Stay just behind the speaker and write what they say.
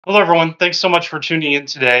Hello, everyone. Thanks so much for tuning in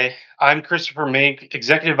today. I'm Kristopher Minck,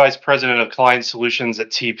 Executive Vice President of Client Solutions at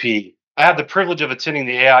TP. I had the privilege of attending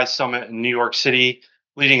the AI Summit in New York City,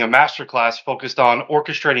 leading a masterclass focused on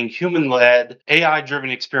orchestrating human led, AI driven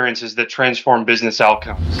experiences that transform business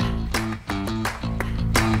outcomes.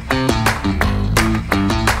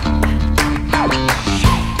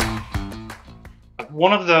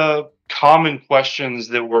 One of the common questions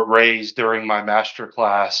that were raised during my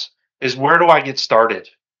masterclass is, where do I get started?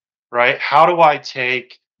 Right? How do I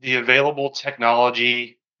take the available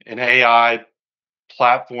technology and AI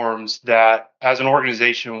platforms that, as an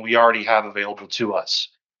organization, we already have available to us?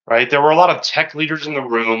 Right? There were a lot of tech leaders in the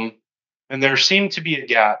room, and there seemed to be a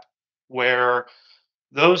gap where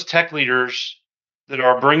those tech leaders that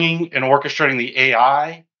are bringing and orchestrating the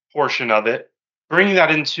AI portion of it, bringing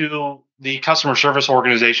that into the customer service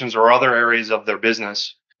organizations or other areas of their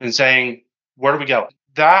business and saying, where do we go?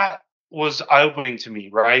 That was eye opening to me,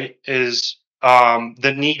 right? Is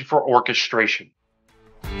the need for orchestration.